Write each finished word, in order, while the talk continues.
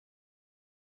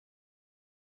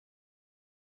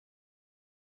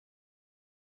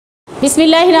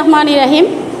বিসমিল্লাহির রহমানির রহিম।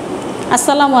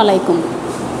 আসসালামু আলাইকুম।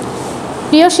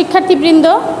 প্রিয় শিক্ষার্থীবৃন্দ,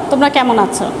 তোমরা কেমন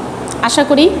আছো? আশা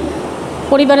করি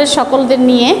পরিবারের সকলদের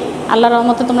নিয়ে আল্লাহর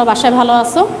রহমতে তোমরা বাসায় ভালো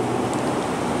আছো।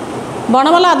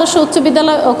 বর্ণমালা আদর্শ উচ্চ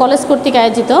বিদ্যালয় ও কলেজ কর্তৃক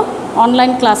আয়োজিত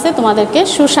অনলাইন ক্লাসে তোমাদেরকে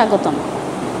সুস্বাগতম।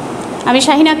 আমি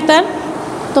শাহিন আক্তার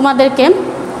তোমাদেরকে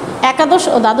একাদশ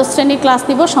ও দ্বাদশ শ্রেণীর ক্লাস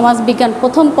নিব সমাজবিজ্ঞান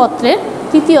প্রথম পত্রের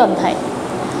তৃতীয় অধ্যায়।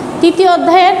 তৃতীয়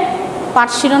অধ্যায়ের পাঠ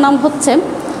শিরোনাম হচ্ছে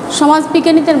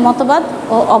সমাজবিজ্ঞানীদের মতবাদ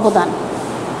ও অবদান।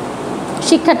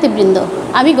 শিক্ষার্থীবৃন্দ,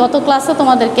 আমি গত ক্লাসে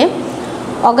তোমাদেরকে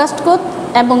অগাস্ট কোত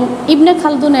এবং ইবনে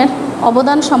খালদুনের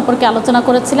অবদান সম্পর্কে আলোচনা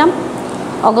করেছিলাম।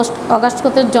 অগাস্ট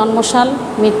কোতের জন্মসাল,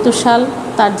 মৃত্যুসাল,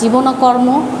 তার জীবন ও কর্ম,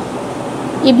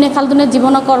 ইবনে খালদুনের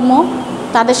জীবন ও কর্ম,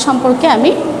 তাদের সম্পর্কে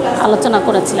আমি আলোচনা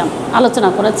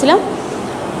করেছিলাম।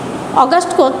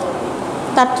 অগাস্ট কোত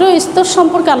তার ত্রয়স্তর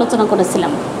সম্পর্কে আলোচনা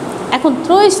করেছিলাম। এখন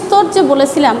ত্রয়স্তর যে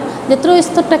বলেছিলাম যে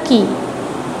ত্রয়স্তরটা কী?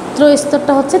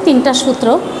 ত্রয়স্তরটা হচ্ছে তিনটা সূত্র।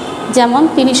 যেমন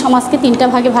তিনি সমাজকে তিনটা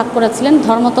ভাগে ভাগ করেছিলেন: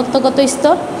 ধর্মতত্ত্বগত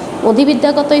স্তর,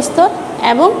 অধিবিদ্যাগত স্তর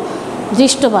এবং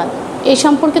দৃষ্টবাদ। এই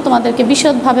সম্পর্কে তোমাদেরকে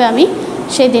বিশদভাবে আমি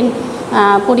সেই দিন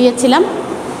পড়িয়েছিলাম।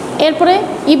 এরপরে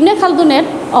ইবনে খালদুনের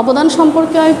অবদান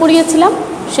সম্পর্কে আমি পড়িয়েছিলাম।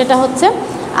 সেটা হচ্ছে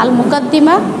আল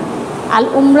মুকাদ্দিমা, আল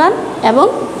উমরান এবং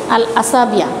আল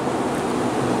আসাবিয়া।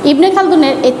 ইবনে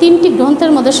খালদুনের এই তিনটি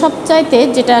গ্রন্থের মধ্যে সবচাইতে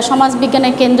যেটা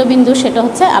সমাজবিজ্ঞানের কেন্দ্রবিন্দু সেটা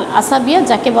হচ্ছে আল আসাবিয়া,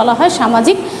 যাকে বলা হয়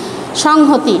সামাজিক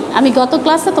সংহতি। আমি গত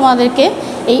ক্লাসে তোমাদেরকে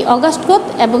এই অগাস্ট কোত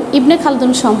এবং ইবনে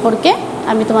খালদুন সম্পর্কে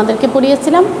আমি তোমাদেরকে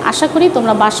পড়িয়েছিলাম। আশা করি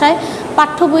তোমরা বাসায়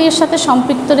পাঠ্য বইয়ের সাথে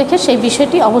সম্পৃক্ত রেখে সেই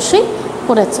বিষয়টি অবশ্যই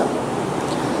পড়েছ।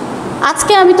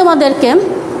 আজকে আমি তোমাদেরকে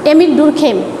এমিল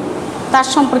ডুরখেইম তার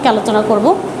সম্পর্কে আলোচনা করব।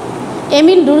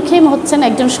 এমিল ডুরখেইম হচ্ছেন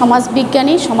একজন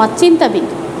সমাজবিজ্ঞানী, সমাজচিন্তাবিদ।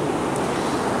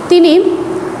 তিনি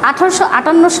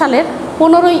 1858 সালের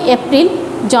 15ই এপ্রিল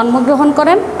জন্মগ্রহণ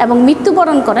করেন এবং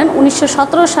মৃত্যুবরণ করেন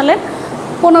 1917 সালের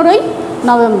 15ই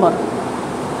নভেম্বর।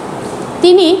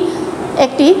 তিনি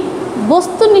একটি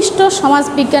বস্তুনিষ্ঠ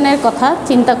সমাজবিজ্ঞানের কথা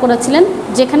চিন্তা করেছিলেন,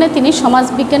 যেখানে তিনি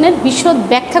সমাজবিজ্ঞানের বিশদ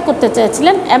ব্যাখ্যা করতে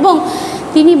চেয়েছিলেন এবং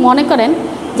তিনি মনে করেন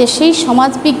যে সেই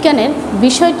সমাজবিজ্ঞানের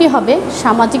বিষয়টি হবে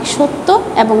সামাজিক সত্য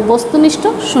এবং বস্তুনিষ্ঠ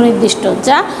সুনির্দিষ্ট,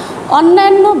 যা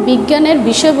অন্যান্য বিজ্ঞানের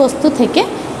বিষয়বস্তু থেকে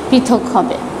পৃথক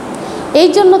হবে। এই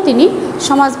জন্য তিনি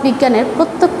সমাজবিজ্ঞানের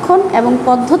প্রত্যক্ষণ এবং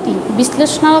পদ্ধতি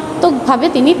বিশ্লেষণাত্মকভাবে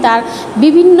তিনি তার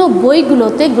বিভিন্ন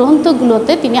বইগুলোতে,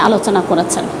 গ্রন্থগুলোতে তিনি আলোচনা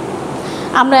করেছেন।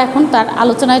 আমরা এখন তার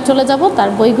আলোচনায় চলে যাব। তার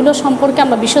বইগুলো সম্পর্কে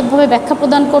আমরা বিশদভাবে ব্যাখ্যা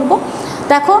প্রদান করব।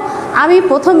 দেখো, আমি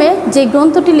প্রথমে যে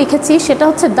গ্রন্থটি লিখেছি সেটা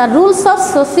হচ্ছে the rules of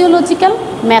sociological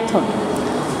method.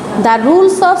 The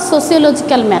rules of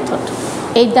sociological method.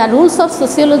 এই the rules of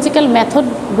sociological method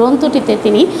গ্রন্থটিতে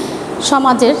তিনি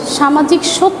সমাজের সামাজিক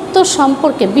সত্য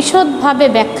সম্পর্কে বিশদভাবে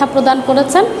ব্যাখ্যা প্রদান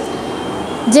করেছেন,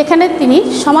 যেখানে তিনি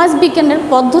সমাজবিজ্ঞানের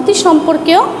পদ্ধতি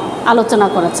সম্পর্কেও আলোচনা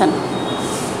করেছেন।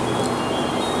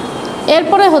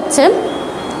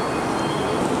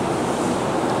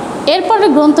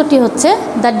 এরপরের গ্রন্থটি হচ্ছে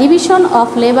the division of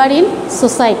labour in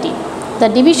society. The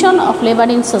division of labour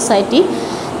in society,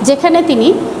 যেখানে তিনি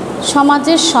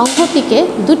সমাজের সংহতিকে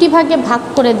দুটি ভাগে ভাগ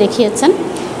করে দেখিয়েছেন।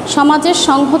 সমাজের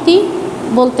সংহতি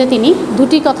বলতে তিনি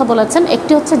দুটি কথা বলেছেন,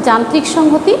 একটি হচ্ছে যান্ত্রিক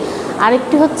সংহতি,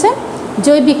 আরেকটি হচ্ছে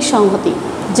জৈবিক সংহতি।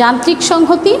 যান্ত্রিক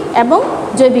সংহতি এবং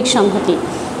জৈবিক সংহতি।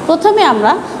 প্রথমে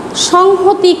আমরা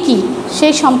সংহতি কি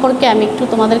সেই সম্পর্কে আমি একটু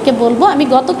তোমাদেরকে বলবো। আমি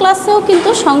গত ক্লাসেও কিন্তু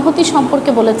সংহতি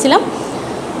সম্পর্কে বলেছিলাম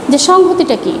যে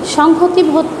সংহতিটা কি। সংহতি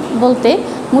বলতে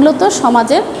মূলত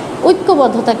সমাজের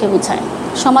ঐক্যবদ্ধতাকে বোঝায়,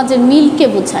 সমাজের মিলকে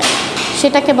বোঝায়,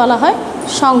 সেটাকে বলা হয়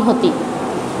সংহতি।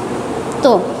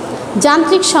 তো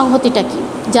যান্ত্রিক সংহতিটা কি?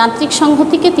 যান্ত্রিক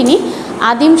সংহতিকে তিনি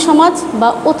আদিম সমাজ বা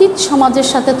অতীত সমাজের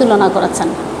সাথে তুলনা করেছেন।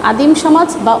 আদিম সমাজ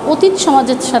বা অতীত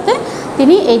সমাজের সাথে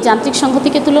তিনি এই যান্ত্রিক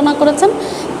সংহতিকে তুলনা করেছেন।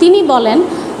 তিনি বলেন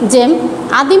যে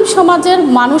আদিম সমাজের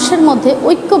মানুষের মধ্যে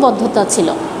ঐক্যবদ্ধতা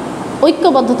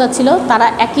ছিল। তারা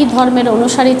একই ধর্মের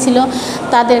অনুসারী ছিল।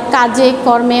 তাদের কাজে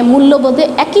কর্মে মূল্যবোধে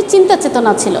একই চিন্তা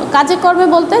চেতনা ছিল। কাজে কর্মে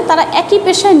বলতে তারা একই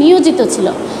পেশায় নিয়োজিত ছিল।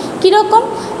 কীরকম?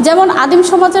 যেমন আদিম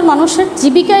সমাজের মানুষের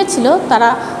জীবিকায় ছিল তারা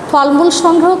ফলমূল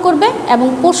সংগ্রহ করবে এবং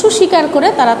পশু শিকার করে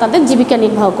তারা তাদের জীবিকা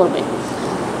নির্বাহ করবে।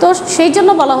 তো সেই জন্য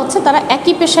বলা হচ্ছে তারা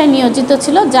একই পেশায় নিয়োজিত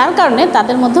ছিল, যার কারণে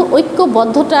তাদের মধ্যে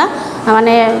ঐক্যবদ্ধতা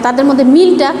তাদের মধ্যে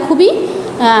মিলটা খুবই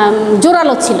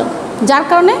জোরালো ছিল, যার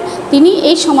কারণে তিনি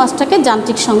এই সমাজটাকে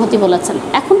যান্ত্রিক সংহতি বলেছেন।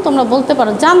 এখন তোমরা বলতে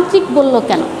পারো যান্ত্রিক বলল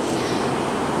কেন?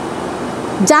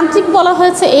 যান্ত্রিক বলা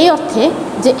হয়েছে এই অর্থে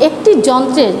যে একটি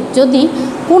যন্ত্রের যদি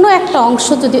কোনো একটা অংশ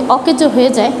যদি অকেজো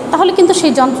হয়ে যায় তাহলে কিন্তু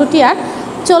সেই যন্ত্রটি আর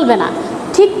চলবে না।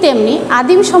 ঠিক ঠিক তেমনি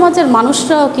আদিম সমাজের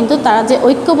মানুষরাও কিন্তু তারা যে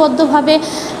ঐক্যবদ্ধভাবে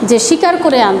যে শিকার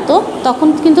করে আনতো, তখন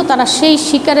কিন্তু তারা সেই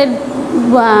শিকারের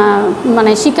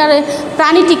মানে শিকারের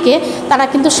প্রাণীটিকে তারা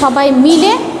কিন্তু সবাই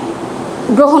মিলে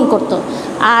গ্রহণ করত।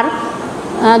 আর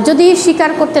যদি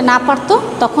শিকার করতে না পারতো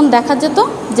তখন দেখা যেত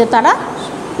যে তারা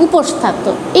উপোস থাকতো।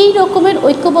 এই রকমের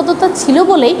ঐক্যবদ্ধতা ছিল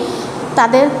বলেই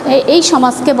তাদের এই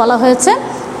সমাজকে বলা হয়েছে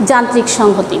যান্ত্রিক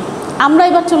সংহতি। আমরা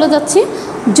এবার চলে যাচ্ছি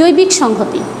জৈবিক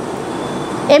সংহতি।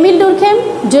 এমিল ডুরখেম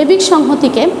জৈবিক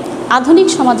সংহতিকে আধুনিক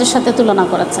সমাজের সাথে তুলনা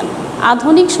করেছেন।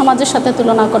 আধুনিক সমাজের সাথে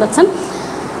তুলনা করেছেন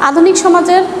আধুনিক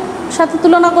সমাজের সাথে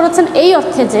তুলনা করেছেন এই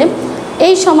অর্থে যে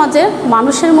এই সমাজের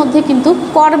মানুষের মধ্যে কিন্তু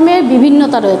কর্মের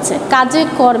বিভিন্নতা রয়েছে, কাজে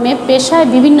কর্মে পেশায়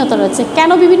বিভিন্নতা রয়েছে। কেন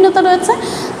বিভিন্নতা রয়েছে?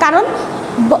 কারণ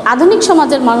আধুনিক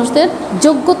সমাজের মানুষদের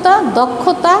যোগ্যতা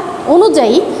দক্ষতা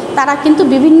অনুযায়ী তারা কিন্তু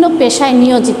বিভিন্ন পেশায়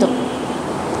নিয়োজিত,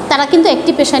 তারা কিন্তু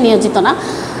একটি পেশায় নিয়োজিত না।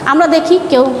 আমরা দেখি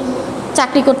কেউ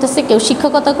চাকরি করতেছে, কেউ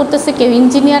শিক্ষকতা করতেছে, কেউ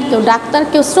ইঞ্জিনিয়ার, কেউ ডাক্তার,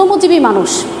 কেউ শ্রমজীবী মানুষ,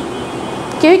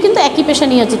 কেউই কিন্তু একই পেশায়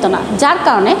নিয়োজিত না। যার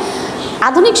কারণে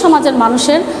আধুনিক সমাজের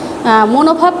মানুষের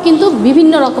মনোভাব কিন্তু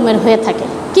বিভিন্ন রকমের হয়ে থাকে।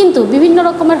 কিন্তু বিভিন্ন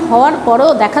রকমের হওয়ার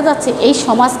পরেও দেখা যাচ্ছে এই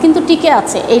সমাজ কিন্তু টিকে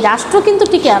আছে, এই রাষ্ট্র কিন্তু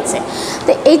টিকে আছে।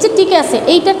 তো এই যে টিকে আছে,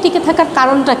 এইটার টিকে থাকার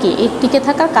কারণটা কি? এই টিকে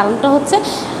থাকার কারণটা হচ্ছে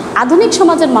আধুনিক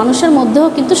সমাজের মানুষের মধ্যেও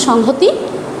কিন্তু সংহতি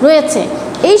রয়েছে।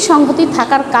 এই সংহতি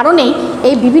থাকার কারণেই,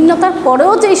 এই বিভিন্নতার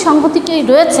পরেও যে এই সংহতিটি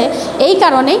রয়েছে, এই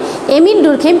কারণেই এমিল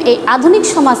ডুরখেম এই আধুনিক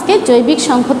সমাজকে জৈবিক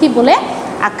সংহতি বলে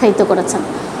আখ্যায়িত করেছেন।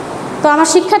 তো আমার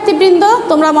শিক্ষার্থীবৃন্দ,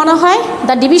 তোমরা মনে হয়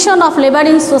the division of labour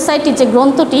in society যে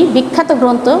গ্রন্থটি, বিখ্যাত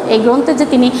গ্রন্থ, এই গ্রন্থে যে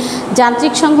তিনি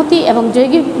যান্ত্রিক সংহতি এবং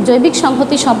জৈবিক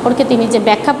সংহতি সম্পর্কে তিনি যে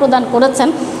ব্যাখ্যা প্রদান করেছেন,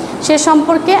 সে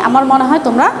সম্পর্কে আমার মনে হয়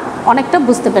তোমরা অনেকটা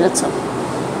বুঝতে পেরেছ।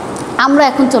 আমরা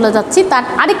এখন চলে যাচ্ছি তার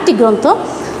আরেকটি গ্রন্থ,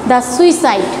 দ্য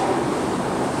সুইসাইড।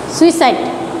 সুইসাইড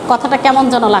কথাটা কেমন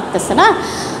যেন লাগতেছে না?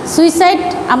 সুইসাইড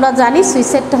আমরা জানি,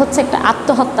 সুইসাইডটা হচ্ছে একটা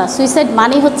আত্মহত্যা। সুইসাইড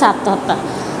মানেই হচ্ছে আত্মহত্যা।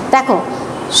 দেখো,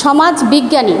 সমাজ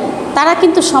বিজ্ঞানী তারা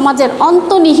কিন্তু সমাজের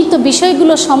অন্তর্নিহিত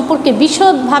বিষয়গুলো সম্পর্কে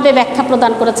বিশদভাবে ব্যাখ্যা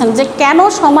প্রদান করেছেন, যে কেন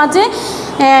সমাজে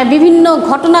বিভিন্ন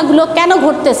ঘটনাগুলো কেন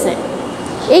ঘটতেছে,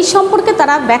 এই সম্পর্কে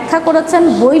তারা ব্যাখ্যা করেছেন,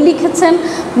 বই লিখেছেন,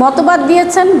 মতবাদ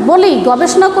দিয়েছেন বলেই,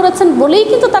 গবেষণা করেছেন বলেই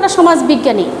কিন্তু তারা সমাজ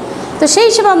বিজ্ঞানী। তো সেই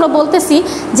হিসেবে আমরা বলতেছি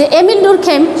যে এমিল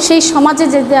ডুরখেম সেই সমাজে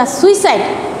যে সুইসাইড,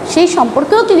 সেই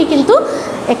সম্পর্কেও তিনি কিন্তু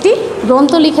একটি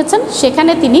গ্রন্থ লিখেছেন।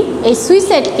 সেখানে তিনি এই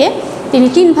সুইসাইডকে তিনি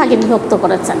 3 ভাগে বিভক্ত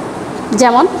করেছেন।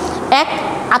 যেমন 1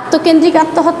 আত্মকেন্দ্রিক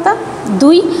আত্মহত্যা,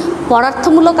 2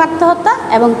 পরার্থমূলক আত্মহত্যা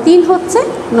এবং 3 হচ্ছে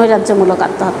নৈরাজ্যমূলক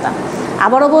আত্মহত্যা।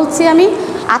 আবারও বলছি আমি,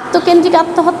 আত্মকেন্দ্রিক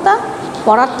আত্মহত্যা,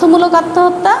 পরার্থমূলক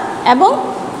আত্মহত্যা এবং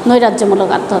নৈরাজ্যমূলক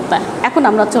আত্মহত্যা। এখন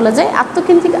আমরা চলে যাই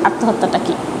আত্মকেন্দ্রিক আত্মহত্যাটা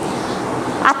কী।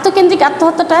 আত্মকেন্দ্রিক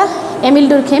আত্মহত্যাটা এমিল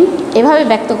ডুরখেম এভাবে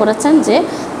ব্যক্ত করেছেন যে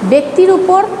ব্যক্তির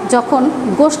উপর যখন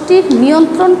গোষ্ঠীর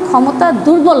নিয়ন্ত্রণ ক্ষমতা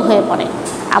দুর্বল হয়ে পড়ে,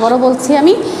 আবারও বলছি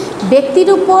আমি, ব্যক্তির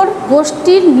উপর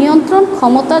গোষ্ঠীর নিয়ন্ত্রণ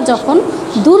ক্ষমতা যখন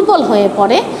দুর্বল হয়ে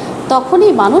পড়ে,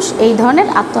 তখনই মানুষ এই ধরনের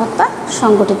আত্মহত্যা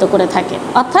সংগঠিত করে থাকে।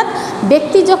 অর্থাৎ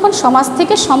ব্যক্তি যখন সমাজ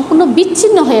থেকে সম্পূর্ণ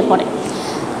বিচ্ছিন্ন হয়ে পড়ে।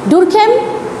 ডুরখেম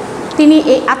তিনি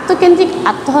এই আত্মকেন্দ্রিক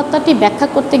আত্মহত্যাটি ব্যাখ্যা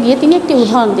করতে গিয়ে তিনি একটি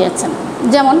উদাহরণ দিয়েছেন।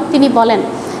 যেমন তিনি বলেন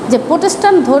যে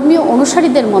প্রোটেস্ট্যান্ট ধর্মীয়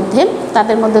অনুসারীদের মধ্যে,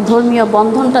 তাদের মধ্যে ধর্মীয়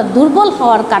বন্ধনটা দুর্বল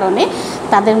হওয়ার কারণে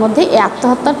তাদের মধ্যে এই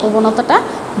আত্মহত্যার প্রবণতাটা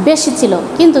বেশি ছিল,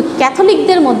 কিন্তু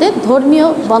ক্যাথলিকদের মধ্যে ধর্মীয়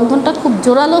বন্ধনটা খুব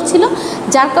জোরালো ছিল,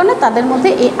 যার কারণে তাদের মধ্যে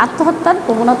এই আত্মহত্যার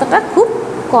প্রবণতাটা খুব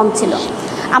কম ছিল।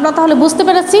 আমরা তাহলে বুঝতে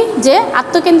পেরেছি যে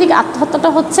আত্মকেন্দ্রিক আত্মহত্যাটা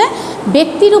হচ্ছে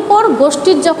ব্যক্তির উপর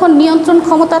গোষ্ঠীর যখন নিয়ন্ত্রণ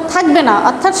ক্ষমতা থাকবে না,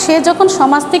 অর্থাৎ সে যখন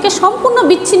সমাজ থেকে সম্পূর্ণ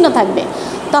বিচ্ছিন্ন থাকবে,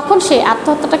 তখন সেই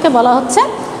আত্মহত্যাটাকে বলা হচ্ছে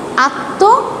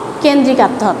আত্মকেন্দ্রিক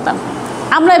আত্মহত্যা।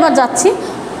 আমরা এবার যাচ্ছি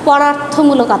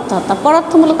পরার্থমূলক আত্মহত্যা।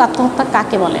 পরার্থমূলক আত্মহত্যা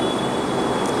কাকে বলে?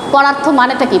 পরার্থ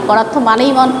মানেটা কি? পরার্থ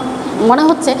মানেই মনে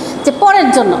হচ্ছে যে পরের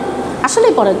জন্য,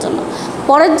 আসলেই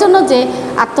পরের জন্য যে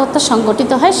আত্মহত্যা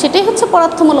সংগঠিত হয় সেটাই হচ্ছে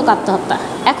পরার্থমূলক আত্মহত্যা।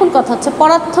 এখন কথা হচ্ছে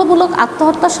পরার্থমূলক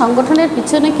আত্মহত্যা সংগঠনের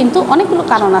পিছনে কিন্তু অনেকগুলো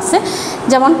কারণ আছে।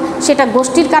 যেমন সেটা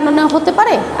গোষ্ঠীর কারণেও হতে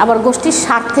পারে, আবার গোষ্ঠীর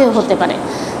স্বার্থেও হতে পারে।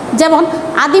 যেমন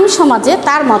আদিম সমাজে,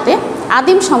 তার মতে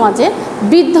আদিম সমাজে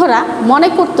বৃদ্ধরা মনে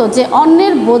করত যে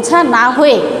অন্যের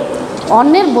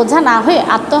বোঝা না হয়ে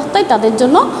আত্মহত্যাই তাদের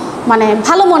জন্য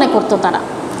ভালো মনে করতো তারা।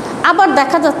 আবার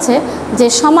দেখা যাচ্ছে যে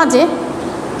সমাজে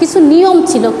কিছু নিয়ম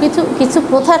ছিল, কিছু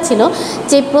প্রথা ছিল,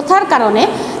 যে প্রথার কারণে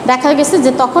দেখা গেছে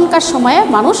যে তখনকার সময়ে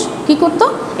মানুষ কি করত?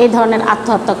 এই ধরনের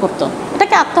আত্মহত্যা করত।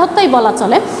 এটাকে আত্মহত্যাই বলা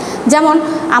চলে। যেমন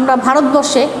আমরা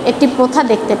ভারতবর্ষে একটি প্রথা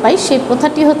দেখতে পাই, সেই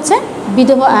প্রথাটি হচ্ছে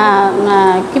বিধবা,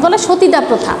 সতীদাহ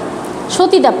প্রথা।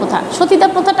 সতীদাহ প্রথা। সতীদাহ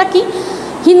প্রথাটা কি?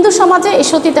 হিন্দু সমাজে এই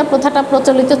সতীদাহ প্রথাটা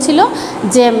প্রচলিত ছিল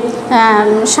যে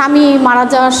স্বামী মারা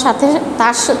যাওয়ার সাথে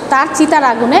তার চিতার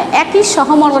আগুনে একই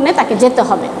সহমরণে তাকে যেতে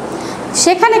হবে।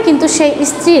 সেখানে কিন্তু সেই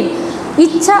স্ত্রীর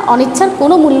ইচ্ছা অনিচ্ছার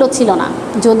কোনো মূল্য ছিল না।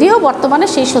 যদিও বর্তমানে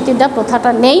সেই সতীদাহ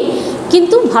প্রথাটা নেই,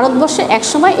 কিন্তু ভারতবর্ষে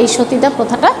একসময় এই সতীদাহ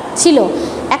প্রথাটা ছিল।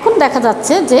 এখন দেখা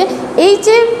যাচ্ছে যে এই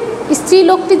যে স্ত্রী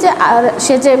লোকটি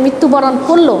সে যে মৃত্যুবরণ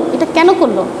করলো, এটা কেন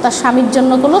করলো? তার স্বামীর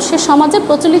জন্য করলো, সে সমাজে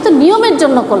প্রচলিত নিয়মের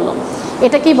জন্য করলো।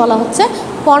 এটাকেই বলা হচ্ছে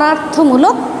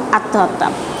পরার্থমূলক আত্মহত্যা।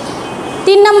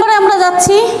 3 নম্বরে আমরা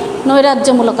যাচ্ছি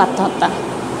নৈরাজ্যমূলক আত্মহত্যা।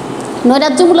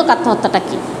 নৈরাজ্যমূলক আত্মহত্যাটা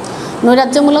কি?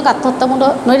 নৈরাজ্যমূলক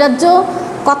নৈরাজ্য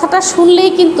কথাটা শুনলেই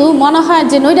কিন্তু মনে হয়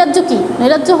যে নৈরাজ্য কি?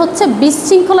 নৈরাজ্য হচ্ছে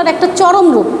বিশৃঙ্খলার একটা চরম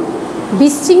রূপ।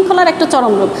 বিশৃঙ্খলার একটা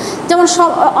চরম রূপ। যেমন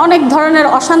অনেক ধরনের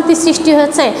অশান্তি সৃষ্টি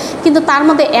হয়েছে, কিন্তু তার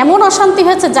মধ্যে এমন অশান্তি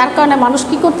হয়েছে যার কারণে মানুষ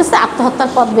কী করতেছে?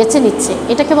 আত্মহত্যার পথ বেছে নিচ্ছে।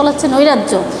 এটাকে বলা হচ্ছে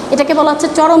নৈরাজ্য, এটাকে বলা হচ্ছে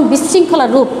চরম বিশৃঙ্খলার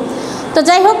রূপ। তো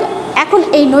যাই হোক, এখন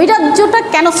এই নৈরাজ্যটা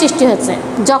কেন সৃষ্টি হয়েছে?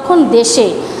 যখন দেশে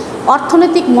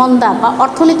অর্থনৈতিক মন্দা বা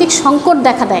অর্থনৈতিক সংকট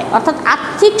দেখা দেয়, অর্থাৎ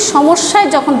আর্থিক সমস্যায়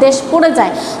যখন দেশ পড়ে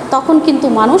যায়, তখন কিন্তু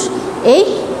মানুষ এই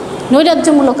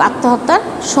নৈরাজ্যমূলক আত্মহত্যার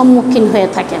সম্মুখীন হয়ে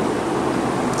থাকে।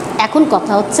 এখন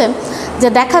কথা হচ্ছে যে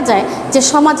দেখা যায় যে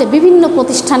সমাজে বিভিন্ন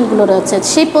প্রতিষ্ঠানগুলো রয়েছে,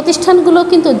 সেই প্রতিষ্ঠানগুলো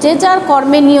কিন্তু যে যার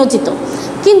কর্মে নিয়োজিত,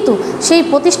 কিন্তু সেই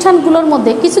প্রতিষ্ঠানগুলোর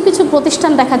মধ্যে কিছু কিছু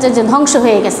প্রতিষ্ঠান দেখা যায় যে ধ্বংস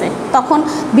হয়ে গেছে। তখন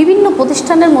বিভিন্ন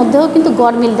প্রতিষ্ঠানের মধ্যেও কিন্তু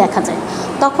গরমিল দেখা যায়।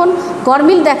 তখন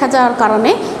গরমিল দেখা যাওয়ার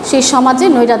কারণে সেই সমাজে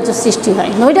নৈরাজ্য সৃষ্টি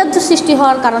হয়। নৈরাজ্য সৃষ্টি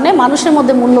হওয়ার কারণে মানুষের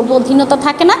মধ্যে মূল্যবোধহীনতা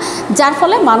থাকে না, যার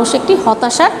ফলে মানুষ একটি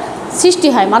হতাশার সৃষ্টি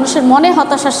হয়, মানুষের মনে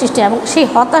হতাশার সৃষ্টি হয়, এবং সেই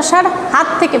হতাশার হাত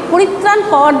থেকে পরিত্রাণ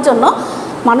পাওয়ার জন্য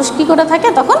মানুষ কী করে থাকে?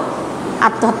 তখন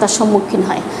আত্মহত্যার সম্মুখীন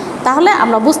হয়। তাহলে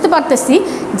আমরা বুঝতে পারতেছি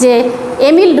যে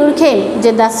এমিল ডুরখেইম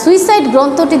যে দ্য সুইসাইড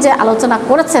গ্রন্থটি যে আলোচনা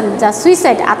করেছেন, যা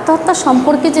সুইসাইড আত্মহত্যা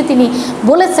সম্পর্কে যে তিনি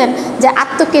বলেছেন যে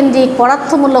আত্মকেন্দ্রিক,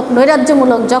 পরার্থমূলক,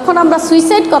 নৈরাজ্যমূলক, যখন আমরা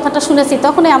সুইসাইড কথাটা শুনেছি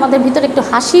তখনই আমাদের ভিতরে একটু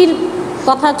হাসির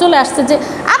কথা চলে আসছে যে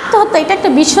আত্মহত্যা এটা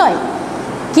একটা বিষয়,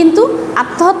 কিন্তু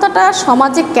আত্মহত্যাটা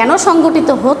সমাজে কেন সংগঠিত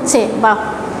হচ্ছে বা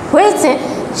হয়েছে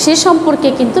সে সম্পর্কে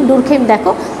কিন্তু ডুরখেইম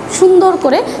দেখো সুন্দর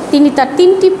করে তিনি তার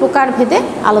 3টি প্রকারভেদে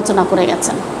আলোচনা করে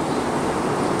গেছেন।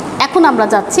 এখন আমরা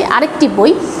যাচ্ছি আরেকটি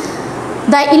বই,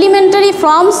 the elementary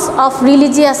forms of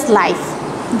religious life.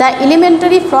 The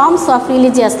elementary forms of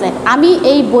religious life. আমি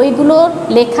এই বইগুলো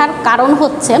লেখার কারণ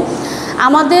হচ্ছে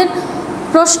আমাদের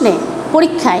প্রশ্নে,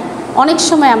 পরীক্ষায় অনেক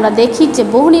সময় আমরা দেখি যে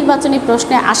বহু নির্বাচনী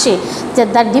প্রশ্নে আসে যে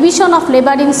the division of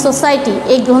labour in society,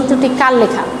 এই গ্রন্থটি কার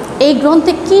লেখা? এই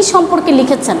গ্রন্থে কি সম্পর্কে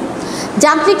লিখেছেন?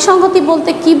 যান্ত্রিক সংহতি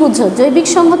বলতে কি বুঝো? জৈবিক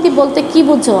সংহতি বলতে কি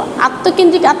বুঝো?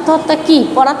 আত্মকেন্দ্রিক আত্মহত্যা কি?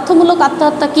 পরার্থমূলক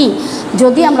আত্মহত্যা কি?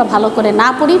 যদি আমরা ভালো করে না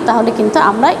পড়ি তাহলে কিন্তু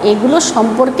আমরা এগুলো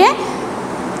সম্পর্কে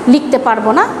লিখতে পারবো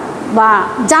না বা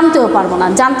জানতেও পারবো না।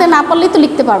 জানতে না পারলেই তো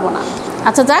লিখতে পারবো না।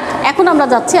 আচ্ছা যাক, এখন আমরা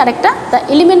যাচ্ছি আরেকটা, the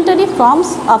elementary forms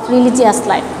of religious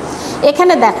life.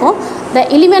 এখানে দেখো the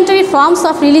elementary forms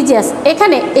of religious,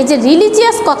 এখানে এই যে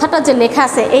রিলিজিয়াস কথাটা যে লেখা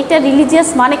আছে, এইটা রিলিজিয়াস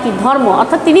মানে কি? ধর্ম,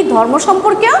 অর্থাৎ তিনি ধর্ম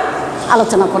সম্পর্কেও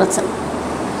আলোচনা করেছেন।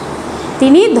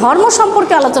 তিনি ধর্ম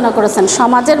সম্পর্কে আলোচনা করেছেন,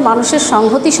 সমাজের মানুষের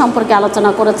সংহতি সম্পর্কে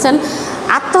আলোচনা করেছেন,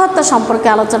 আত্মহত্যা সম্পর্কে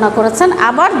আলোচনা করেছেন,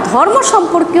 আবার ধর্ম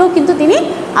সম্পর্কেও কিন্তু তিনি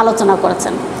আলোচনা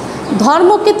করেছেন।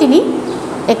 ধর্মকে তিনি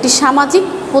একটি সামাজিক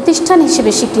প্রতিষ্ঠান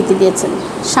হিসেবে স্বীকৃতি দিয়েছেন,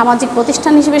 সামাজিক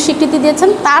প্রতিষ্ঠান হিসেবে স্বীকৃতি দিয়েছেন।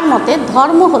 তার মতে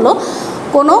ধর্ম হলো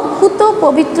কোনো পুত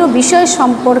পবিত্র বিষয়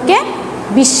সম্পর্কে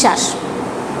বিশ্বাস।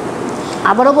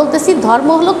 আবারও বলতেছি, ধর্ম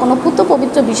হলো কোনো পুত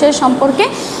পবিত্র বিষয় সম্পর্কে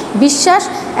বিশ্বাস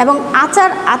এবং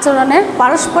আচার আচরণের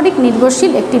পারস্পরিক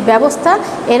নির্ভরশীল একটি ব্যবস্থা।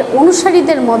 এর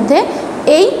অনুসারীদের মধ্যে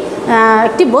এই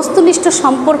একটি বস্তুনিষ্ঠ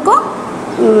সম্পর্ক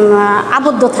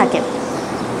আবদ্ধ থাকে।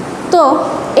 তো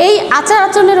এই আচার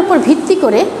আচরণের উপর ভিত্তি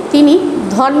করে তিনি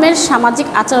ধর্মের সামাজিক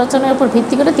আচার আচরণের উপর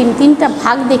ভিত্তি করে তিনি 3টা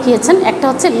ভাগ দেখিয়েছেন। একটা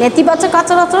হচ্ছে নেতিবাচক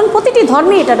আচার আচরণ, প্রতিটি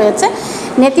ধর্মেই এটা রয়েছে,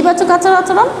 নেতিবাচক আচার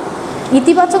আচরণ,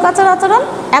 ইতিবাচক আচার আচরণ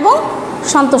এবং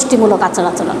সন্তুষ্টিমূলক আচার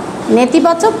আচরণ।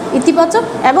 নেতিবাচক, ইতিবাচক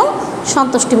এবং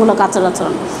সন্তুষ্টিমূলক আচার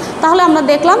আচরণ। তাহলে আমরা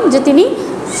দেখলাম যে তিনি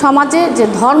সমাজে যে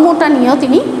ধর্মটা নিয়েও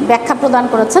তিনি ব্যাখ্যা প্রদান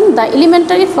করেছেন, the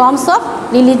elementary forms of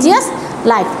religious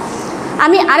life.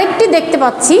 আমি আরেকটি দেখতে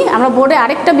পাচ্ছি, আমরা বোর্ডে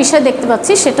আরেকটা বিষয় দেখতে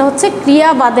পাচ্ছি, সেটা হচ্ছে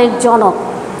ক্রিয়াবাদের জনক।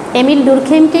 এমিল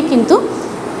ডুরখেইমকে কিন্তু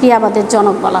ক্রিয়াবাদের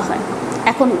জনক বলা হয়।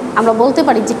 এখন আমরা বলতে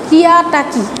পারি যে ক্রিয়াটা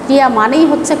কি? ক্রিয়া মানেই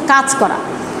হচ্ছে কাজ করা।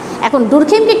 এখন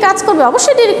ডুরখেম কি কাজ করবে?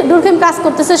 অবশ্যই ডুরখেম কাজ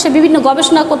করতেছে, সে বিভিন্ন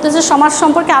গবেষণা করতেছে, সমাজ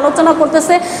সম্পর্কে আলোচনা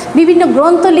করতেছে, বিভিন্ন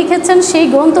গ্রন্থ লিখেছেন, সেই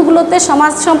গ্রন্থগুলোতে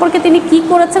সমাজ সম্পর্কে তিনি কি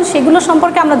করেছেন সেগুলো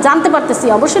সম্পর্কে আমরা জানতে পারতেছি।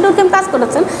 অবশ্যই ডুরখেম কাজ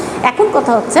করেছেন। এখন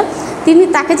কথা হচ্ছে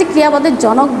তাকে যে ক্রিয়াবাদের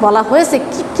জনক বলা হয়েছে,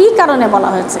 কি কারণে বলা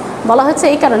হয়েছে? বলা হয়েছে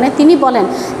এই কারণে, তিনি বলেন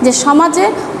যে সমাজে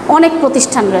অনেক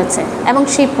প্রতিষ্ঠান রয়েছে এবং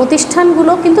সেই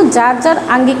প্রতিষ্ঠানগুলো কিন্তু যার যার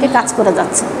আঙ্গিকে কাজ করে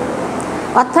যাচ্ছে,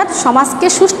 অর্থাৎ সমাজকে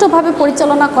সুষ্ঠুভাবে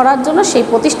পরিচালনা করার জন্য সেই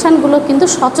প্রতিষ্ঠানগুলো কিন্তু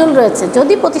সচল রয়েছে।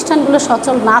 যদি প্রতিষ্ঠানগুলো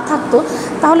সচল না থাকতো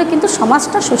তাহলে কিন্তু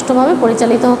সমাজটা সুষ্ঠুভাবে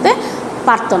পরিচালিত হতে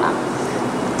পারতো না।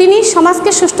 তিনি সমাজকে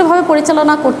সুষ্ঠুভাবে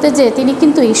পরিচালনা করতে যেয়ে তিনি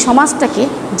কিন্তু এই সমাজটাকে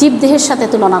জীবদেহের সাথে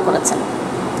তুলনা করেছেন।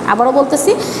 আবারও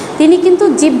বলতেছি, তিনি কিন্তু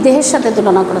জীবদেহের সাথে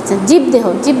তুলনা করেছেন।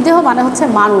 জীবদেহ মানে হচ্ছে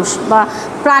মানুষ বা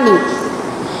প্রাণী।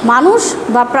 মানুষ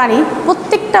বা প্রাণী,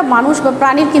 প্রত্যেকটা মানুষ বা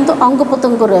প্রাণীর কিন্তু অঙ্গ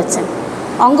প্রত্যঙ্গ রয়েছে।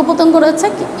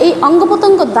 এই অঙ্গ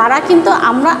প্রত্যঙ্গ দ্বারা কিন্তু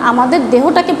আমরা আমাদের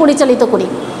দেহটাকে পরিচালিত করি।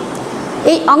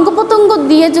 এই অঙ্গ প্রত্যঙ্গ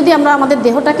দিয়ে যদি আমরা আমাদের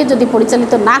দেহটাকে যদি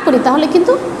পরিচালিত না করি তাহলে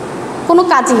কিন্তু কোনো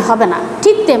কাজই হবে না।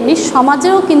 ঠিক তেমনি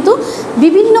সমাজেও কিন্তু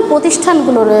বিভিন্ন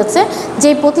প্রতিষ্ঠানগুলো রয়েছে,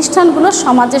 যেই প্রতিষ্ঠানগুলো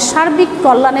সমাজের সার্বিক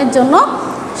কল্যাণের জন্য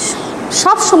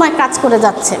সব সময় কাজ করে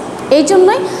যাচ্ছে। এই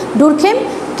জন্যই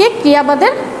ডুরখেমকে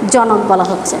ক্রিয়াবাদের জনক বলা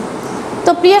হচ্ছে।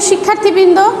 তো প্রিয়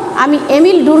শিক্ষার্থীবৃন্দ, আমি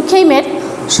এমিল ডুরখেইমের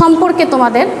সম্পর্কে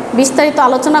তোমাদের বিস্তারিত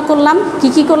আলোচনা করলাম।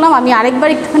 কি করলাম আমি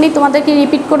আরেকবার একটুখানি তোমাদেরকে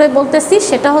রিপিট করে বলতেছি।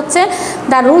 সেটা হচ্ছে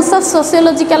the rules of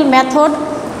sociological method.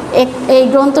 এই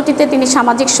গ্রন্থটিতে তিনি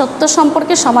সামাজিক সত্য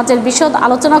সম্পর্কে সমাজের বিশদ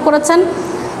আলোচনা করেছেন।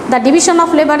 The division of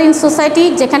labour in society,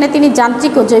 যেখানে তিনি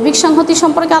যান্ত্রিক ও জৈবিক সংহতি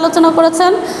সম্পর্কে আলোচনা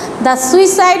করেছেন। দ্য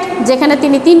সুইসাইড, যেখানে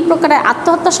তিনি 3 প্রকারের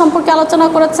আত্মহত্যা সম্পর্কে আলোচনা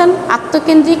করেছেন: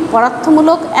 আত্মকেন্দ্রিক,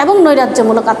 পরার্থমূলক এবং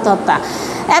নৈরাজ্যমূলক আত্মহত্যা।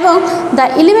 এবং the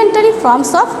elementary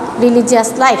forms of religious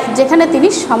life, যেখানে তিনি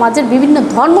সমাজের বিভিন্ন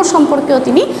ধর্ম সম্পর্কেও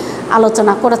তিনি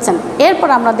আলোচনা করেছেন। এরপর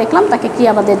আমরা দেখলাম তাকে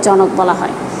ক্রিয়াবাদের জনক বলা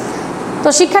হয়। তো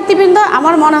শিক্ষার্থীবৃন্দ,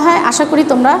 আমার মনে হয়, আশা করি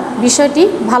তোমরা বিষয়টি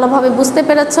ভালোভাবে বুঝতে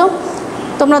পেরেছ।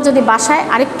 তোমরা যদি বাসায়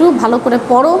আরেকটু ভালো করে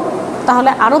পড়ো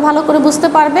তাহলে আরও ভালো করে বুঝতে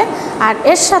পারবে। আর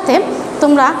এর সাথে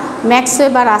তোমরা ম্যাক্স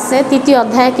ওয়েবার আছে, 3য়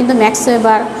অধ্যায়ে কিন্তু max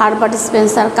weber, Herbert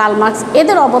Spencer, Karl Marx,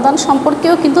 এদের অবদান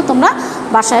সম্পর্কেও কিন্তু তোমরা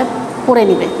বাসায় পড়ে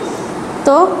নিবে।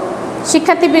 তো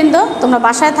শিক্ষার্থীবৃন্দ, তোমরা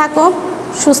বাসায় থাকো,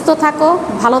 সুস্থ থাকো,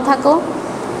 ভালো থাকো,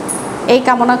 এই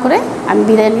কামনা করে আমি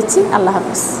বিদায় নিচ্ছি। আল্লাহ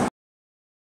হাফেজ।